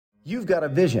You've got a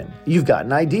vision, you've got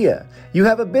an idea, you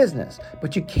have a business,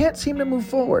 but you can't seem to move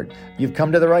forward. You've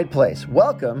come to the right place.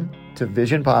 Welcome to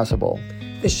Vision Possible,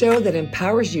 the show that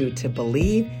empowers you to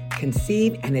believe,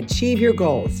 conceive, and achieve your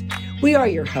goals. We are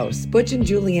your hosts, Butch and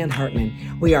Julianne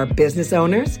Hartman. We are business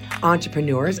owners,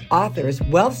 entrepreneurs, authors,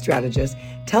 wealth strategists,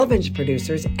 television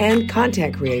producers, and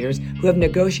content creators who have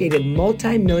negotiated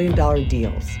multi-million-dollar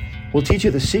deals. We'll teach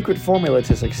you the secret formula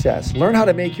to success. Learn how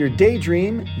to make your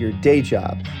daydream your day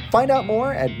job. Find out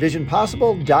more at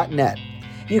visionpossible.net.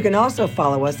 You can also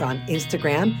follow us on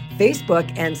Instagram,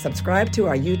 Facebook, and subscribe to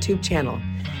our YouTube channel.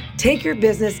 Take your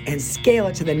business and scale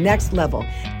it to the next level.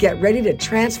 Get ready to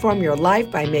transform your life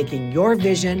by making your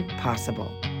vision possible.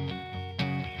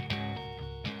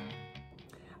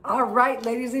 All right,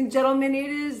 ladies and gentlemen, it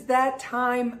is that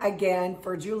time again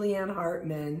for Julianne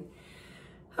Hartman.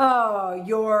 Oh,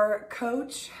 your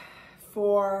coach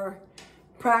for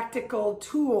practical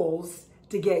tools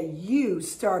to get you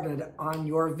started on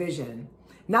your vision.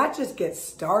 Not just get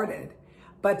started,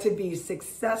 but to be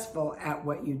successful at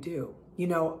what you do. You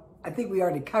know, I think we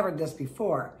already covered this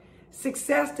before.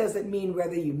 Success doesn't mean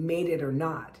whether you made it or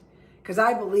not. Because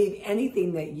I believe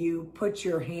anything that you put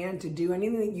your hand to do,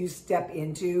 anything that you step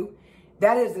into,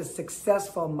 that is a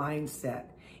successful mindset.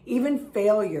 Even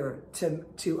failure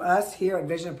to us here at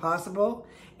Vision Possible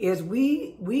is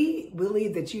we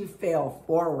believe that you fail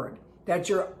forward, that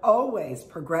you're always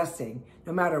progressing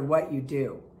no matter what you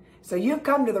do. So you've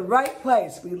come to the right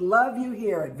place. We love you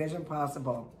here at Vision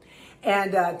Possible.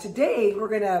 And today we're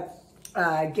going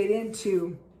to get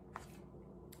into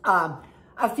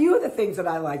a few of the things that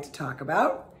I like to talk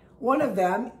about. One of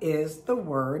them is the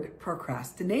word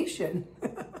procrastination.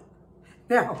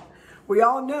 Now, we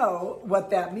all know what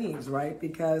that means, right?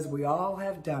 Because we all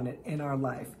have done it in our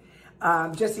life.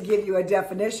 Just to give you a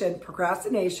definition,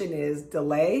 procrastination is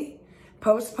delay,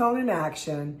 postpone an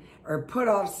action, or put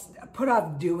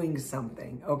off doing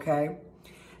something, okay?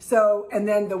 So, and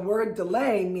then the word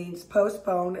delay means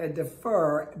postpone or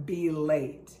defer, be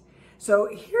late. So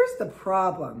here's the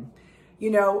problem.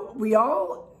 You know, we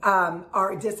all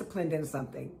are disciplined in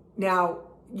something. Now,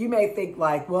 you may think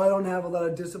like, well, I don't have a lot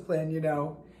of discipline, you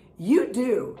know. You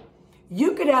do.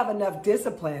 You could have enough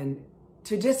discipline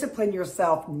to discipline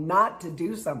yourself not to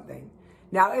do something.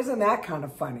 Now, isn't that kind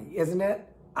of funny, isn't it?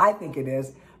 I think it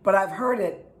is, but I've heard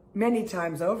it many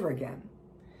times over again.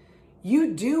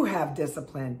 You do have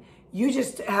discipline. You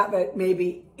just have it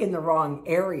maybe in the wrong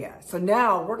area. So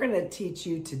now we're going to teach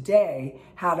you today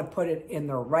how to put it in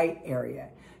the right area.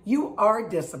 You are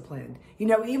disciplined. You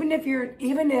know, even if,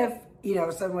 you know,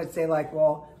 someone would say like,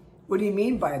 well, what do you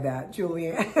mean by that,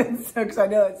 Julianne? Because I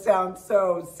know it sounds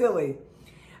so silly.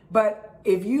 But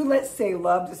if you, let's say,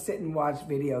 love to sit and watch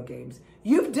video games,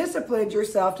 you've disciplined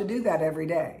yourself to do that every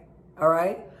day, all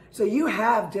right? So you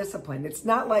have discipline. It's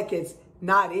not like it's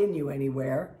not in you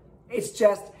anywhere. It's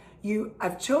just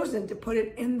I've chosen to put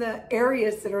it in the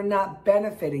areas that are not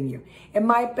benefiting you. It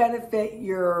might benefit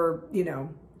your, you know,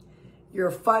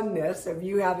 your funness of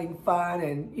you having fun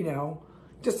and, you know,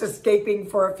 just escaping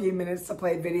for a few minutes to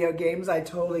play video games. I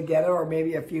totally get it, or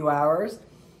maybe a few hours,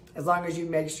 as long as you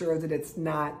make sure that it's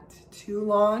not too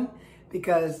long,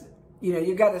 because, you know,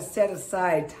 you got to set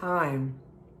aside time,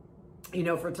 you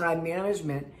know, for time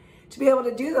management to be able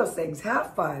to do those things,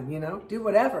 have fun, you know, do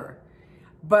whatever.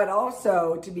 But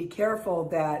also to be careful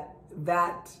that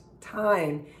that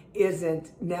time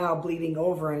isn't now bleeding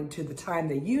over into the time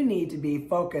that you need to be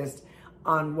focused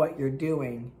on what you're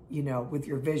doing, you know, with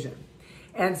your vision.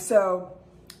 And so,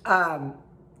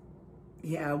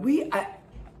 yeah,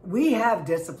 we have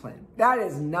discipline. That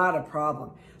is not a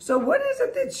problem. So what is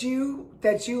it that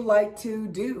you like to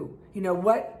do? You know,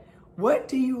 what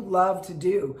do you love to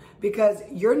do? Because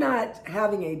you're not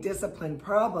having a discipline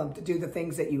problem to do the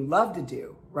things that you love to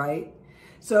do, right?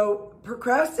 So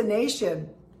procrastination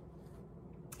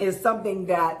is something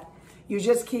that you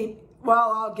just keep,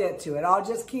 well, I'll get to it. I'll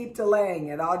just keep delaying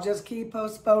it. I'll just keep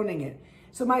postponing it.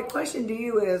 So my question to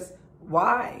you is,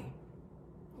 why?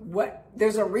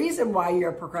 There's a reason why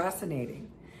you're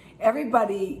procrastinating.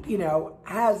 Everybody, you know,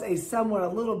 has a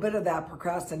little bit of that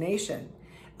procrastination,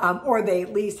 or they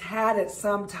at least had it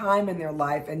some time in their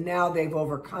life and now they've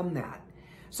overcome that.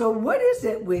 So what is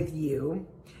it with you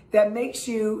that makes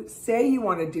you say you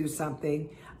want to do something,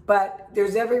 but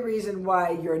there's every reason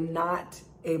why you're not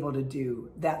able to do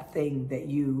that thing that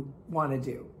you want to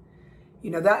do? You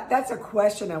know, that's a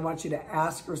question I want you to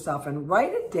ask yourself and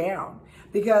write it down,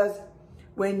 because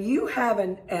when you have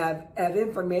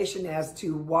information as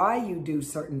to why you do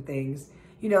certain things,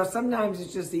 you know, sometimes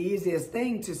it's just the easiest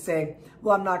thing to say,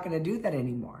 well, I'm not going to do that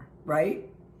anymore, right?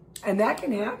 And that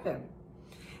can happen.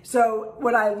 So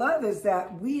what I love is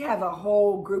that we have a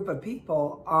whole group of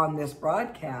people on this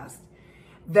broadcast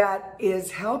that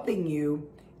is helping you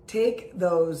take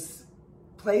those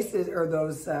places or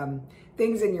those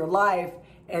things in your life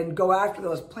and go after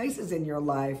those places in your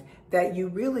life that you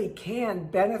really can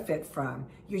benefit from.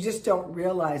 You just don't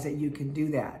realize that you can do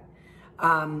that.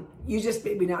 You just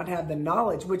maybe not have the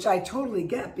knowledge, which I totally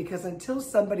get, because until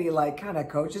somebody like kind of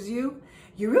coaches you,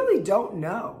 you really don't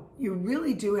know. You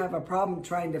really do have a problem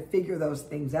trying to figure those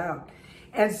things out.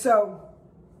 And so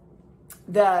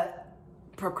the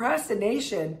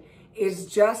procrastination is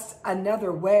just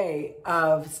another way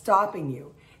of stopping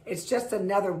you. It's just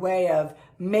another way of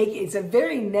making, it's a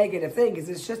very negative thing, because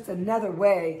it's just another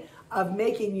way of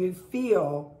making you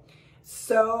feel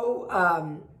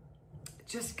so,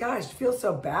 just gosh, feel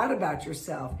so bad about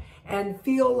yourself and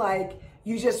feel like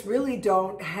you just really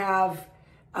don't have,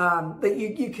 that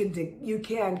you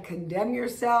can condemn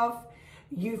yourself.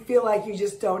 You feel like you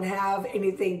just don't have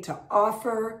anything to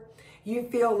offer. You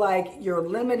feel like you're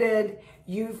limited.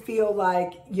 You feel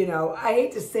like, I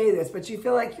hate to say this, but you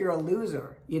feel like you're a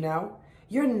loser,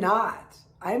 You're not.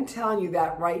 I'm telling you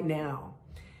that right now.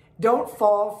 Don't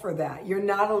fall for that. You're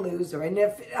not a loser. And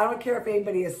I don't care if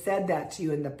anybody has said that to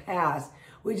you in the past,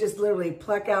 we just literally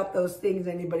pluck out those things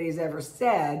anybody's ever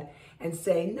said and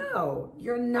say, no,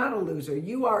 you're not a loser.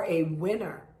 You are a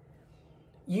winner.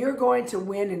 You're going to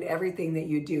win in everything that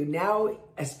you do now,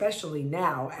 especially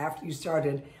now after you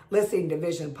started listening to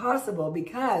Vision Possible,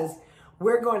 because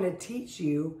we're going to teach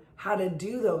you how to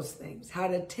do those things, how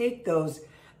to take those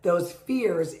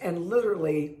fears and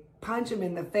literally punch them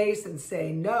in the face and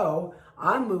say, no,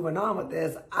 I'm moving on with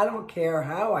this. I don't care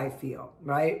how I feel,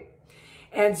 right?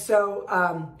 And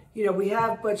so, we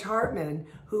have Butch Hartman,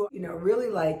 who,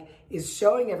 really is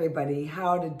showing everybody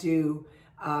how to do,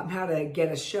 how to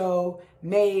get a show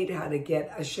made, how to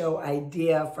get a show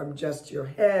idea from just your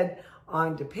head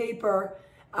onto paper,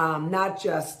 not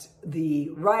just the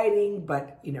writing,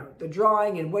 but, the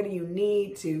drawing and what do you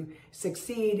need to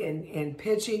succeed in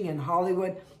pitching in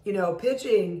Hollywood.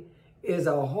 Pitching is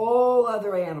a whole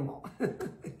other animal.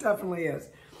 It definitely is.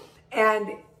 And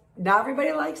not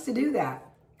everybody likes to do that.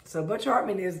 So Butch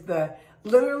Hartman is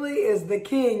literally the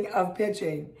king of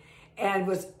pitching and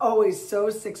was always so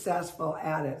successful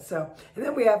at it. So, and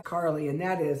then we have Carly, and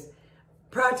that is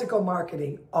practical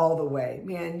marketing all the way.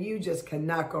 Man, you just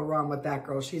cannot go wrong with that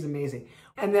girl. She's amazing.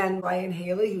 And then Ryan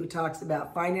Haley, who talks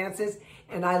about finances,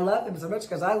 and I love him so much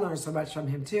because I learned so much from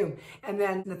him too. And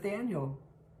then Nathaniel,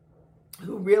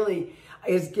 who really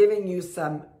is giving you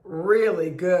some really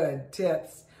good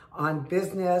tips on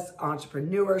business,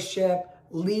 entrepreneurship,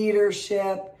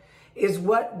 leadership, is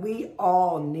what we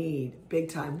all need big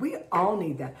time. We all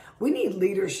need that. We need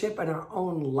leadership in our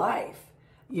own life,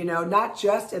 not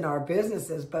just in our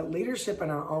businesses, but leadership in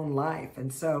our own life.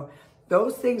 And so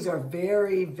those things are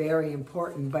very, very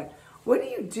important. But what do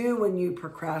you do when you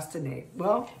procrastinate?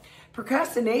 Well,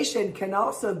 procrastination can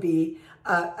also be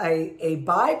a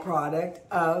byproduct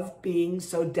of being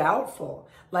so doubtful,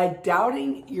 like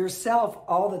doubting yourself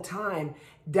all the time,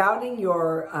 doubting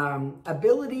your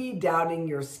ability, doubting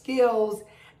your skills,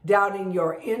 doubting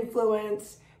your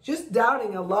influence, just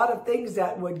doubting a lot of things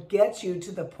that would get you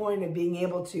to the point of being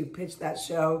able to pitch that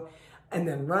show and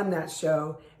then run that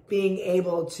show, being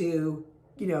able to,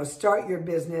 start your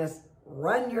business,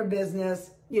 run your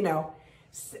business,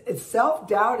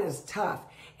 self-doubt is tough.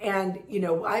 And,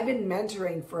 I've been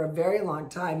mentoring for a very long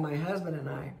time, my husband and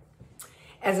I.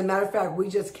 As a matter of fact, we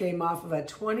just came off of a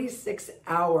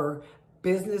 26-hour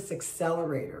business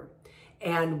accelerator.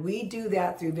 And we do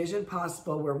that through Vision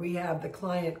Possible, where we have the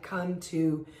client come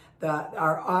to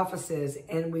our offices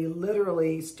and we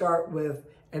literally start with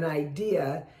an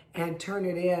idea and turn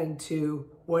it into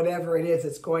whatever it is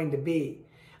it's going to be.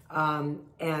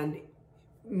 And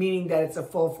meaning that it's a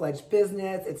full-fledged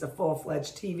business, it's a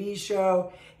full-fledged TV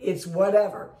show, it's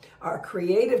whatever. Our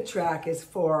creative track is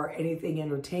for anything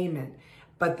entertainment.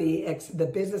 But the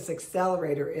Business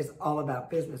Accelerator is all about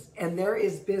business. And there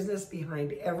is business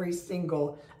behind every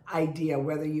single idea,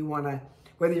 whether you're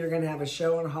going to have a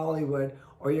show in Hollywood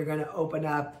or you're going to open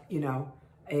up,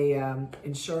 a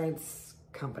insurance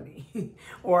company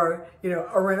or,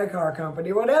 a rent-a-car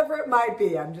company, whatever it might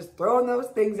be. I'm just throwing those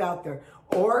things out there.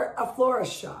 Or a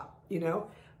florist shop,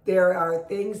 There are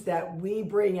things that we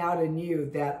bring out in you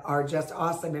that are just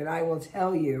awesome. And I will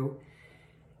tell you,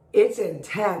 it's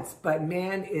intense, but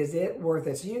man, is it worth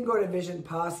it. So you can go to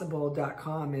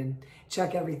visionpossible.com and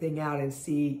check everything out and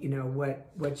see,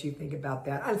 what you think about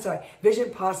that. I'm sorry,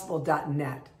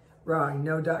 visionpossible.net. Wrong,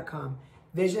 no .com.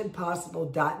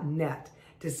 Visionpossible.net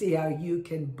to see how you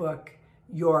can book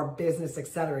your business,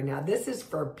 etc. Now, this is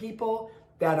for people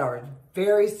that are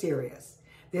very serious.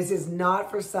 This is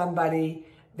not for somebody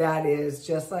that is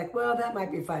just like, well, that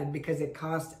might be fine, because it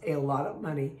costs a lot of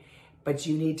money, but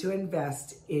you need to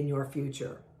invest in your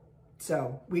future.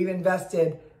 So we've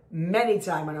invested many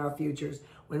times in our futures.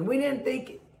 When we didn't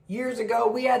think years ago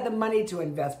we had the money to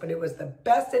invest, but it was the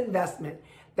best investment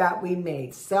that we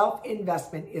made.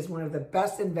 Self-investment is one of the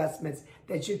best investments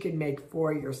that you can make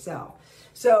for yourself.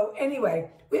 So anyway,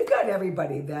 we've got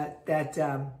everybody that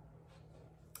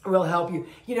will help you.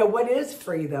 You know, what is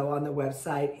free though on the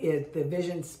website is the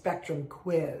Vision Spectrum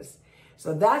Quiz.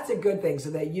 So that's a good thing,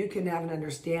 so that you can have an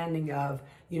understanding of,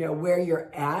 you know, where you're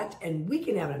at, and we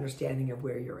can have an understanding of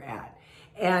where you're at.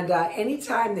 And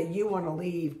anytime that you want to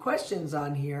leave questions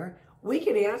on here, we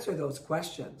can answer those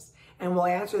questions, and we'll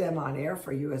answer them on air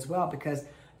for you as well, because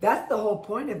that's the whole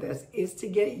point of this, is to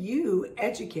get you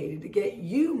educated, to get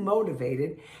you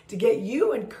motivated, to get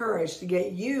you encouraged, to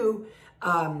get you,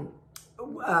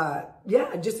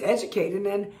 just educated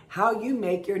in how you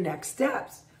make your next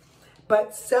steps.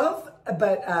 But self-doubt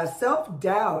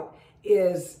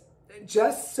is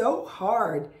just so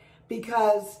hard,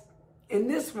 because in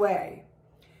this way,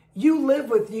 you live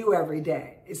with you every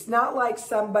day. It's not like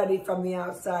somebody from the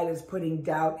outside is putting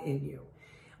doubt in you.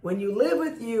 When you live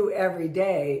with you every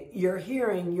day, you're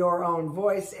hearing your own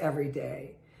voice every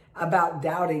day about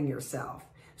doubting yourself.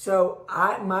 So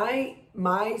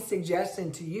my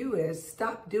suggestion to you is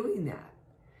stop doing that.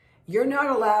 You're not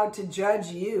allowed to judge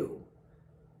you.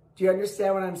 Do you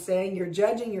understand what I'm saying? You're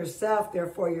judging yourself,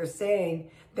 therefore you're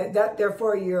saying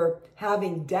therefore you're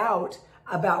having doubt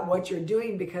about what you're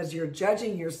doing, because you're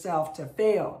judging yourself to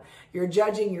fail. You're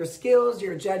judging your skills,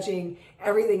 you're judging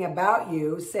everything about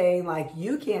you, saying like,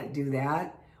 you can't do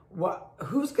that.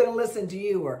 Who's going to listen to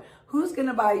you, or who's going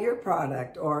to buy your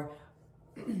product, or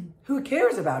who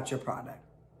cares about your product?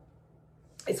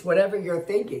 It's whatever you're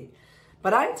thinking.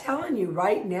 But I'm telling you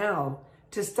right now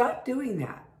to stop doing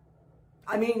that.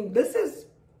 I mean, this is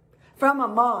from a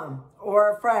mom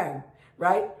or a friend,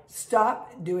 right?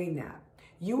 Stop doing that.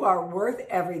 You are worth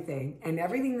everything, and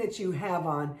everything that you have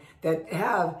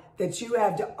that you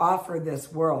have to offer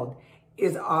this world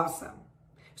is awesome.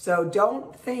 So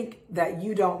don't think that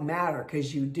you don't matter,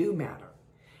 because you do matter.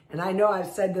 And I know I've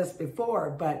said this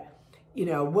before, but you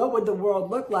know, what would the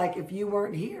world look like if you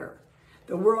weren't here?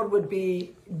 The world would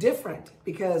be different,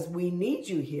 because we need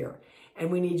you here.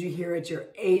 And we need you here at your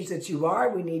age that you are.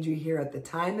 We need you here at the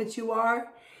time that you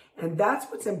are. And that's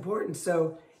what's important.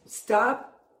 So stop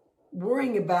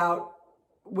worrying about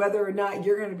whether or not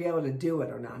you're going to be able to do it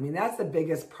or not. I mean, that's the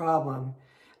biggest problem,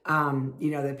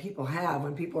 that people have,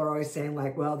 when people are always saying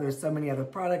like, well, there's so many other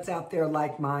products out there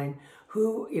like mine.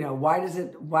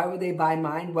 Why would they buy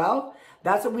mine? Well,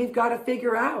 that's what we've got to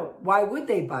figure out. Why would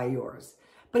they buy yours?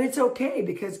 But it's okay,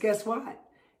 because guess what?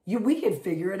 We can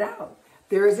figure it out.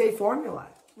 There is a formula,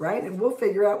 right? And we'll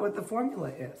figure out what the formula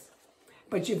is.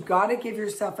 But you've got to give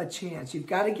yourself a chance. You've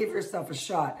got to give yourself a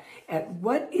shot at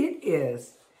what it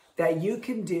is that you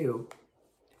can do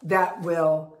that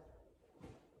will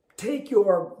take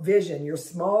your vision, your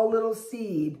small little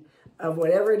seed of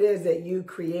whatever it is that you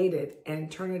created, and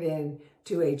turn it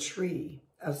into a tree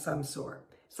of some sort,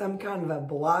 some kind of a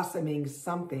blossoming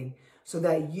something, so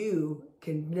that you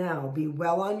can now be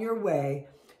well on your way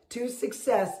to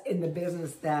success in the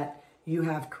business that you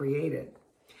have created.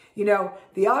 You know,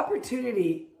 the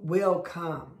opportunity will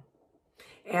come.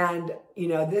 And,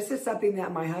 this is something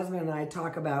that my husband and I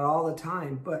talk about all the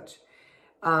time, Butch,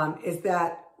 is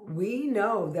that we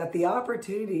know that the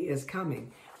opportunity is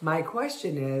coming. My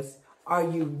question is, are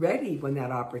you ready when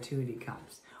that opportunity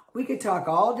comes? We could talk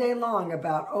all day long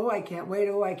about, oh, I can't wait.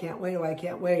 Oh, I can't wait. Oh, I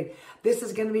can't wait. This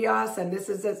is going to be awesome. This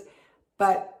is this.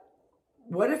 But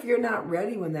what if you're not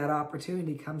ready when that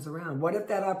opportunity comes around? What if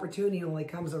that opportunity only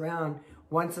comes around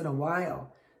once in a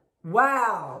while?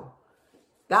 Wow,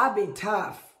 that'd be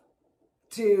tough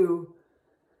to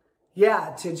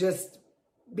just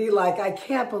be like, I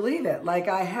can't believe it. Like,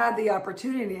 I had the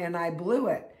opportunity and I blew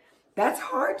it. That's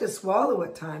hard to swallow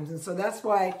at times. And so that's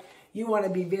why you want to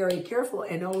be very careful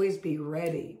and always be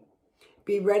ready.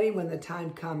 Be ready when the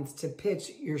time comes to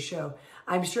pitch your show.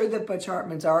 I'm sure that Butch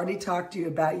Hartman's already talked to you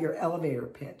about your elevator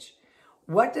pitch.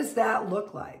 What does that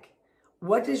look like?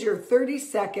 What does your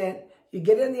 30-second, you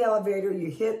get in the elevator, you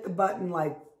hit the button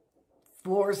like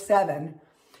floor 7,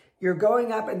 you're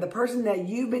going up, and the person that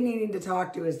you've been needing to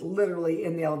talk to is literally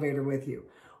in the elevator with you.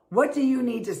 What do you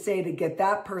need to say to get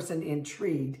that person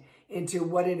intrigued into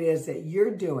what it is that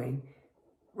you're doing,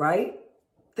 right?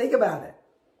 Think about it.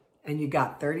 And you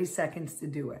got 30 seconds to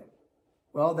do it.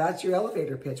 Well, that's your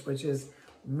elevator pitch, which is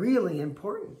really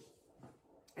important.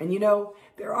 And you know,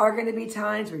 there are going to be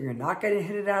times where you're not going to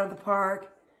hit it out of the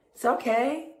park. It's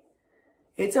okay.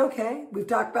 It's okay. We've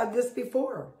talked about this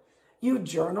before. You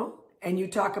journal and you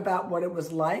talk about what it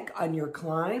was like on your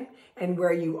climb and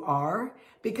where you are.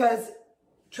 Because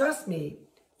trust me,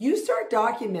 you start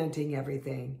documenting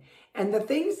everything. And the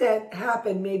things that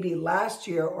happened maybe last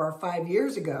year or 5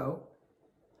 years ago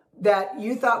that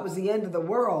you thought was the end of the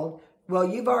world, well,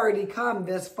 you've already come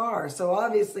this far. So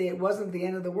obviously it wasn't the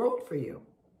end of the world for you.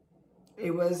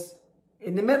 It was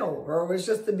in the middle, or it was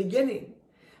just the beginning.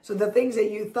 So the things that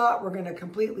you thought were going to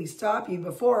completely stop you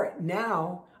before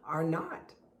now are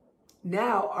not.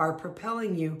 Now are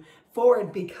propelling you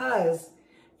forward because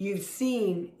you've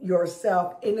seen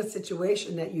yourself in a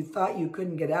situation that you thought you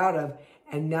couldn't get out of,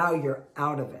 and now you're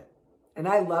out of it. And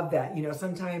I love that. You know,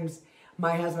 sometimes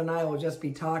my husband and I will just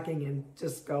be talking and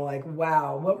just go like,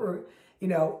 wow, what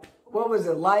was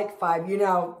it like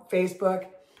Facebook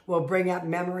will bring up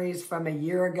memories from a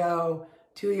year ago,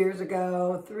 2 years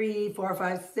ago, 3, 4,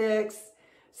 5, 6,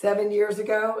 7 years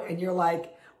ago. And you're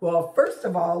like, well, first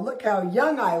of all, look how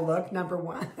young I look, number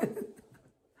one.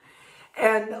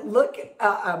 And look,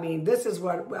 this is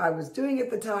what I was doing at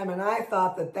the time. And I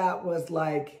thought that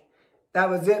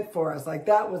was it for us. Like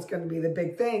that was going to be the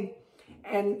big thing.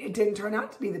 And it didn't turn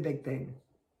out to be the big thing.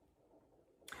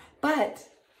 But,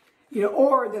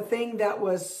 or the thing that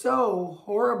was so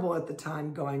horrible at the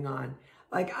time going on.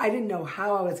 Like I didn't know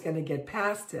how I was going to get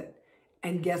past it.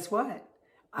 And guess what?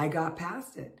 I got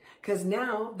past it. Because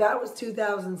now, that was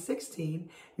 2016.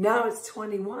 Now it's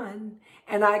 21.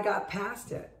 And I got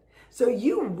past it. So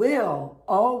you will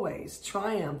always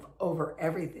triumph over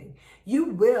everything. You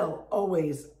will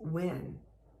always win.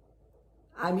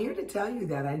 I'm here to tell you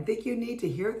that. I think you need to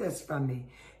hear this from me.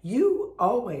 You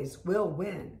always will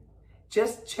win.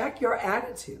 Just check your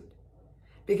attitude.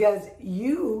 Because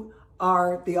you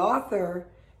are the author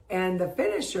and the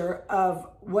finisher of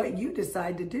what you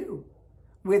decide to do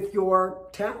with your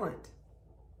talent.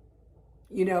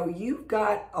 You've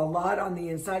got a lot on the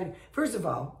inside of you. First of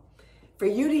all, for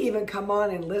you to even come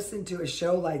on and listen to a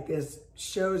show like this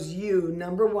shows you,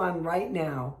 number one, right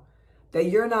now, that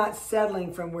you're not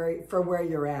settling for where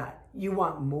you're at. You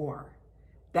want more.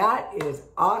 That is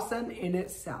awesome in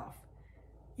itself.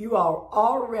 You are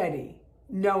already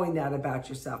knowing that about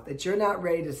yourself, that you're not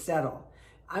ready to settle.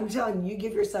 I'm telling you,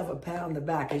 give yourself a pat on the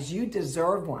back, as you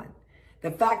deserve one.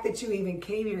 The fact that you even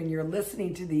came here and you're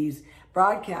listening to these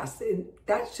broadcasts,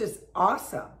 that's just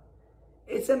awesome.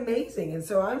 It's amazing. And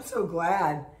so I'm so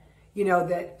glad,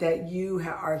 that you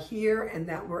are here and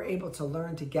that we're able to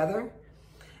learn together.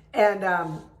 And,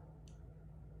 a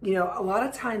lot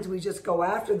of times we just go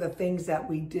after the things that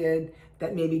we did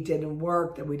that maybe didn't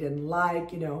work, that we didn't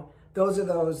like, those are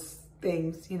those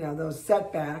things, those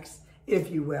setbacks,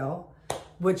 if you will,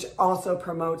 which also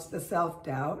promotes the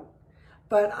self-doubt.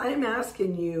 But I'm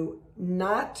asking you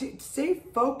not to stay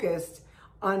focused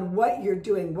on what you're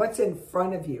doing, what's in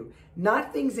front of you,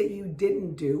 not things that you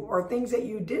didn't do or things that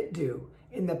you did do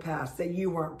in the past that you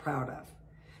weren't proud of.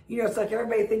 It's like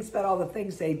everybody thinks about all the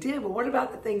things they did, but what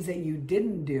about the things that you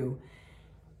didn't do,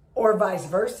 or vice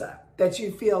versa, that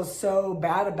you feel so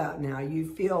bad about now?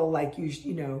 You feel like you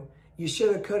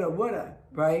shoulda, coulda, woulda,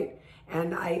 right?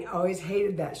 And I always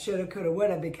hated that shoulda, coulda,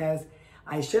 woulda, because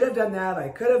I should have done that, I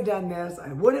could have done this,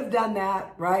 I would have done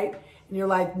that, right? And you're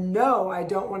like, no, I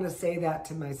don't want to say that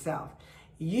to myself.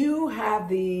 You have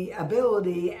the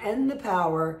ability and the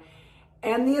power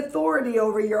and the authority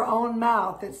over your own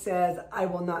mouth that says, I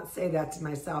will not say that to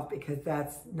myself, because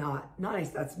that's not nice.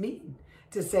 That's mean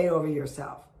to say over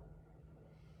yourself,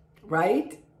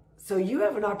 right? So you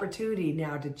have an opportunity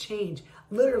now to change,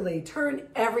 literally turn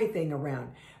everything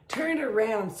around. Turn it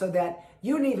around so that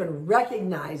you don't even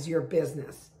recognize your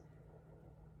business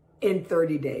in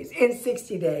 30 days, in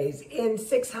 60 days, in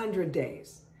 600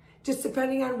 days, just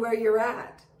depending on where you're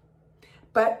at.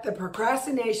 But the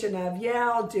procrastination of,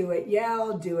 yeah, I'll do it, yeah,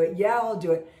 I'll do it, yeah, I'll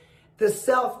do it, the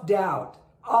self-doubt,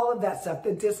 all of that stuff,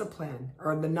 the discipline,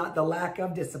 or the lack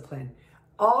of discipline,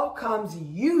 all comes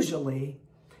usually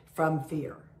from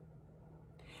fear.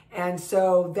 And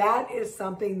so that is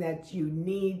something that you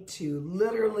need to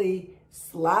literally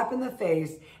slap in the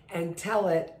face and tell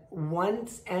it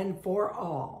once and for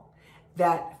all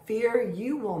that fear,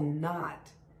 you will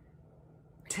not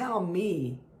tell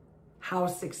me how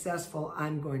successful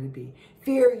I'm going to be.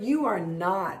 Fear, you are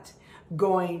not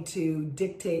going to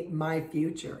dictate my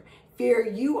future. Fear,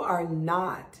 you are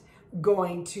not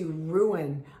going to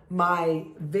ruin my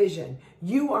vision.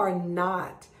 You are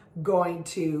not going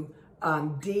to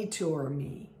detour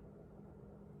me.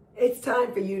 It's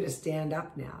time for you to stand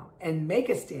up now and make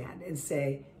a stand and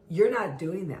say, you're not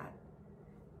doing that.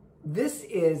 this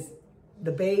is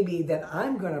the baby that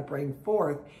I'm going to bring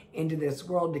forth into this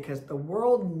world because the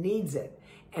world needs it.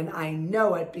 And I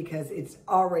know it because it's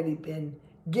already been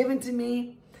given to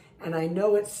me, and I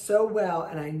know it so well,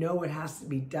 and I know what has to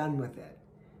be done with it.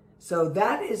 So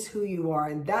that is who you are,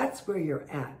 and that's where you're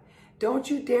at. Don't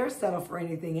you dare settle for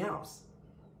anything else.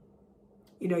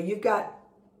 You know, you've got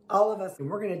all of us, and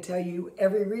we're going to tell you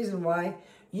every reason why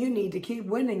you need to keep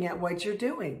winning at what you're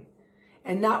doing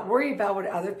and not worry about what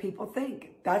other people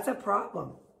think. That's a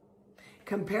problem.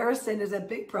 Comparison is a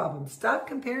big problem. Stop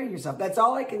comparing yourself. That's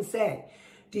all I can say.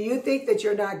 Do you think that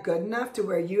you're not good enough to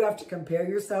where you have to compare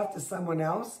yourself to someone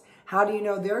else? How do you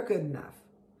know they're good enough?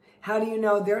 How do you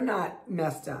know they're not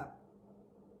messed up?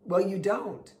 Well, you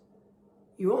don't.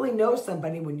 You only know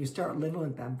somebody when you start living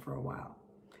with them for a while.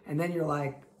 And then you're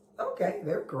like, okay,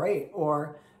 they're great.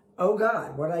 Or, oh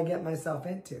God, what did I get myself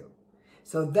into?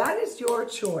 So that is your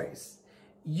choice.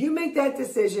 You make that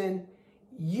decision.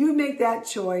 You make that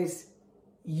choice.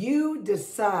 You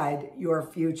decide your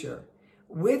future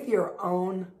with your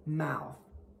own mouth.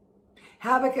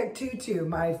 Habakkuk 2:2,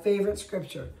 my favorite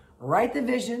scripture. Write the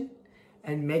vision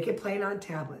and make it plain on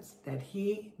tablets, that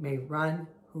he may run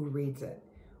who reads it.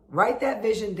 Write that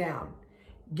vision down.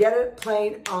 Get it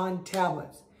plain on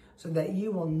tablets so that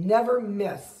you will never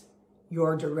miss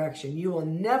your direction. You will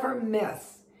never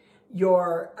miss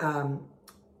your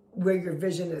where your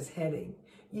vision is heading.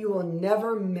 You will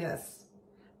never miss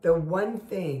the one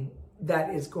thing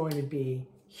that is going to be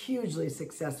hugely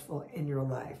successful in your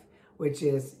life, which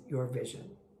is your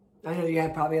vision. I know you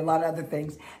have probably a lot of other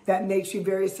things that makes you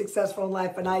very successful in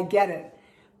life, and I get it.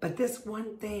 But this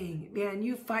one thing, man,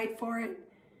 you fight for it.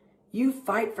 You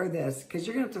fight for this because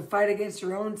you're going to have to fight against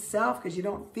your own self because you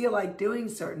don't feel like doing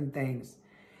certain things.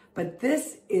 But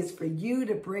this is for you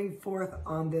to bring forth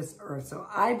on this earth. So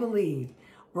I believe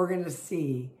we're going to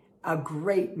see a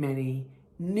great many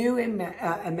new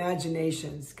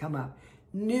imaginations come up.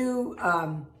 New,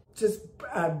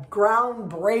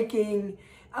 groundbreaking,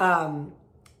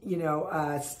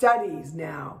 studies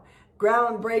now.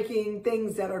 Groundbreaking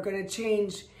things that are going to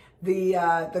change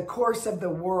the course of the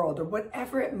world or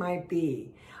whatever it might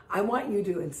be. I want you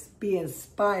to be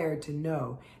inspired to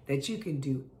know that you can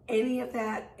do any of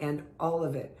that and all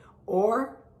of it,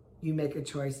 or you make a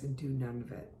choice and do none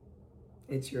of it.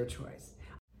 It's your choice.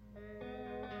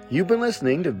 You've been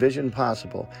listening to Vision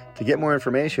Possible. To get more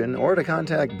information or to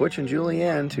contact Butch and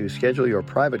Julianne to schedule your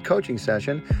private coaching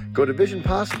session, go to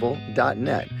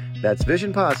visionpossible.net. That's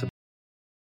Vision Possible.